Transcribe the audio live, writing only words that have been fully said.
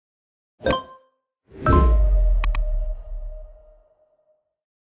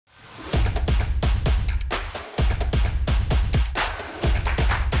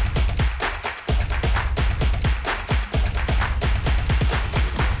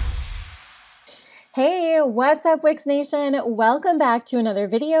Hey, what's up Wix Nation? Welcome back to another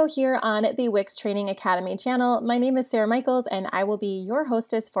video here on the Wix Training Academy channel. My name is Sarah Michaels and I will be your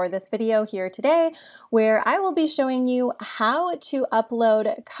hostess for this video here today, where I will be showing you how to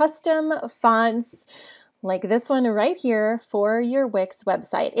upload custom fonts like this one right here for your Wix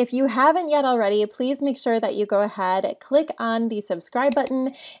website. If you haven't yet already, please make sure that you go ahead, click on the subscribe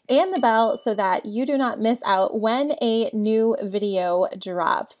button and the bell so that you do not miss out when a new video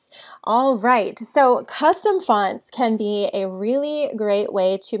drops. All right, so custom fonts can be a really great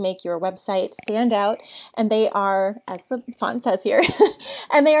way to make your website stand out, and they are, as the font says here,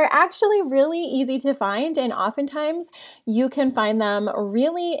 and they are actually really easy to find, and oftentimes you can find them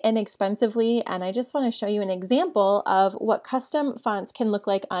really inexpensively, and I just want to show you an example of what custom fonts can look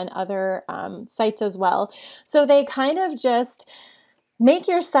like on other sites as well. So they kind of just make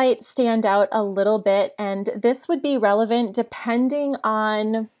your site stand out a little bit, and this would be relevant depending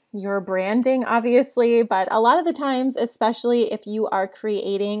on your branding, obviously, but a lot of the times, especially if you are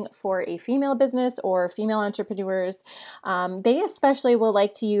creating for a female business or female entrepreneurs, they especially will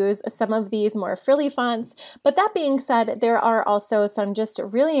like to use some of these more frilly fonts. But that being said, there are also some just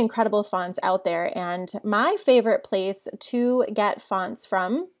really incredible fonts out there, and my favorite place to get fonts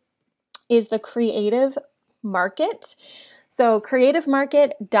from is the Creative Market. So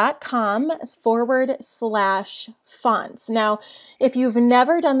creativemarket.com/fonts. Now, if you've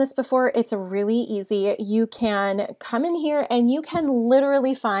never done this before, it's really easy. You can come in here and you can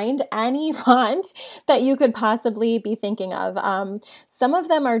literally find any font that you could possibly be thinking of. Some of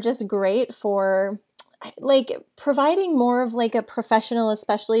them are just great for like providing more of like a professional,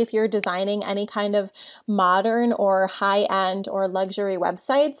 especially if you're designing any kind of modern or high-end or luxury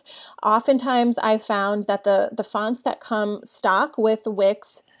websites. Oftentimes I found that the fonts that come stock with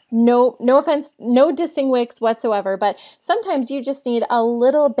Wix, no offense, no dissing Wix whatsoever, but sometimes you just need a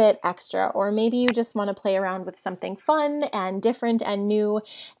little bit extra, or maybe you just want to play around with something fun and different and new,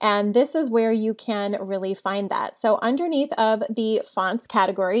 and this is where you can really find that. So underneath of the fonts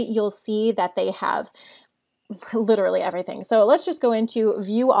category, you'll see that they have literally everything. So let's just go into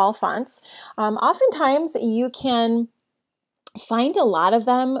view all fonts. Oftentimes you can find a lot of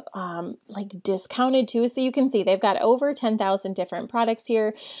them like discounted too. So you can see they've got over 10,000 different products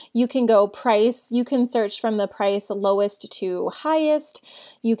here. You can go price, you can search from the price lowest to highest.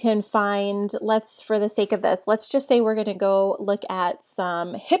 You can find, for the sake of this, let's just say we're going to go look at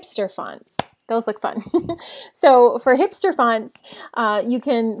some hipster fonts. Those look fun. So for hipster fonts, you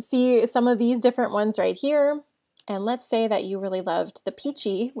can see some of these different ones right here. And let's say that you really loved the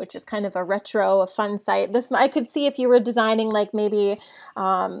Peachy, which is kind of a retro, a fun site. This I could see if you were designing like maybe, if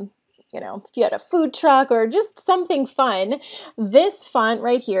you had a food truck or just something fun, this font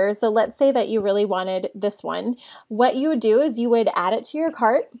right here. So let's say that you really wanted this one. What you would do is you would add it to your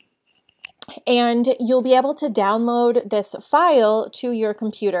cart, and you'll be able to download this file to your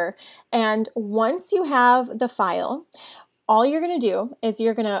computer. And once you have the file, all you're going to do is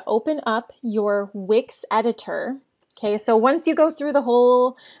you're going to open up your Wix Editor. Okay, so once you go through the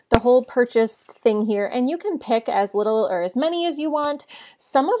whole purchased thing here, and you can pick as little or as many as you want.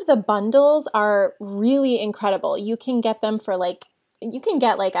 Some of the bundles are really incredible. You can get them for I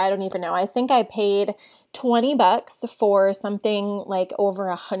don't even know. I think I paid $20 for something like over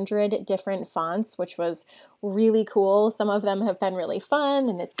 100 different fonts, which was really cool. Some of them have been really fun,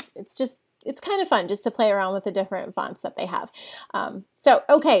 and it's kind of fun just to play around with the different fonts that they have. So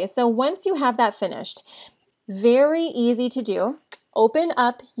once you have that finished, very easy to do. Open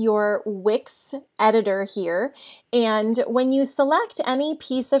up your Wix editor here, and when you select any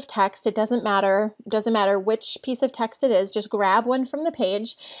piece of text, it doesn't matter which piece of text it is, just grab one from the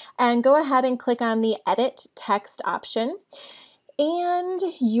page and go ahead and click on the edit text option. And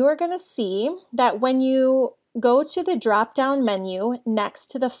you're going to see that when you go to the drop-down menu next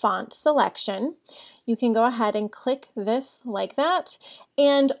to the font selection, you can go ahead and click this like that,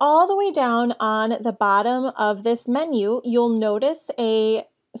 and all the way down on the bottom of this menu, you'll notice a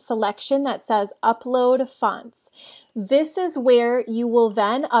selection that says Upload Fonts. This is where you will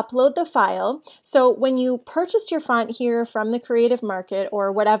then upload the file. So when you purchased your font here from the Creative Market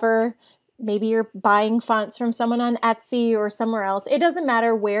or whatever, maybe you're buying fonts from someone on Etsy or somewhere else. It doesn't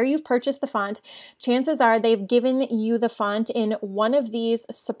matter where you've purchased the font. Chances are they've given you the font in one of these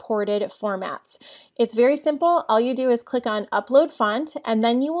supported formats. It's very simple. All you do is click on Upload Font, and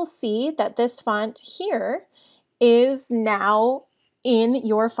then you will see that this font here is now in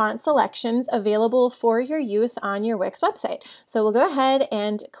your font selections available for your use on your Wix website. So we'll go ahead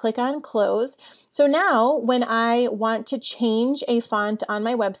and click on Close. So now when I want to change a font on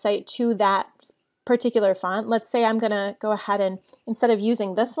my website to that particular font. Let's say I'm going to go ahead and instead of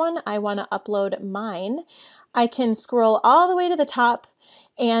using this one, I want to upload mine. I can scroll all the way to the top,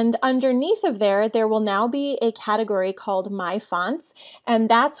 and underneath of there will now be a category called My Fonts, and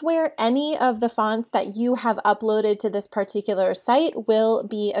that's where any of the fonts that you have uploaded to this particular site will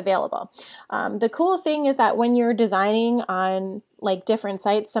be available. The cool thing is that when you're designing on like different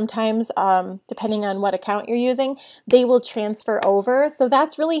sites, sometimes depending on what account you're using, they will transfer over. So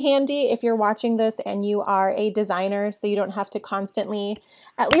that's really handy if you're watching this and you are a designer, so you don't have to constantly,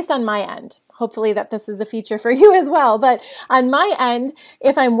 at least on my end, hopefully that this is a feature for you as well. But on my end,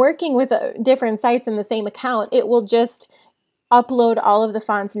 if I'm working with different sites in the same account, it will just upload all of the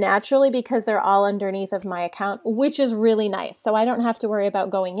fonts naturally because they're all underneath of my account, which is really nice. So I don't have to worry about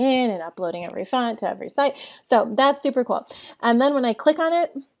going in and uploading every font to every site. So that's super cool. And then when I click on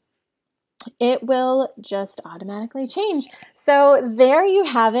it, it will just automatically change. So there you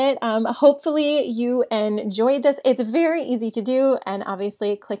have it. Hopefully you enjoyed this. It's very easy to do, and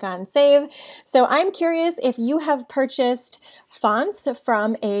obviously click on save. So I'm curious if you have purchased fonts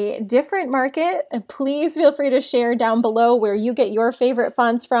from a different market. Please feel free to share down below where you get your favorite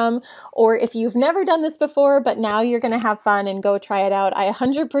fonts from, or if you've never done this before, but now you're going to have fun and go try it out. I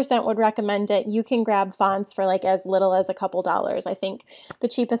 100% would recommend it. You can grab fonts for like as little as a couple dollars. I think the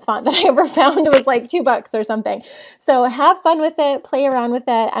cheapest font that I ever found was like $2 or something. So have fun with it, play around with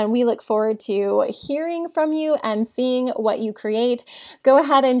it, and we look forward to hearing from you and seeing what you create. Go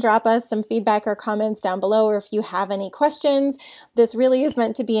ahead and drop us some feedback or comments down below, or if you have any questions. This really is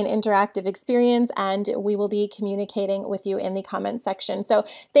meant to be an interactive experience, and we will be communicating with you in the comments section. So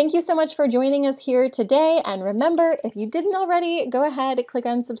thank you so much for joining us here today. And remember, if you didn't already, go ahead, click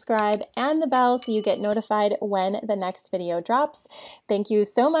on subscribe and the bell so you get notified when the next video drops. Thank you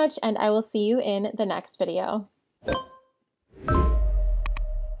so much, and I will see you in the next video.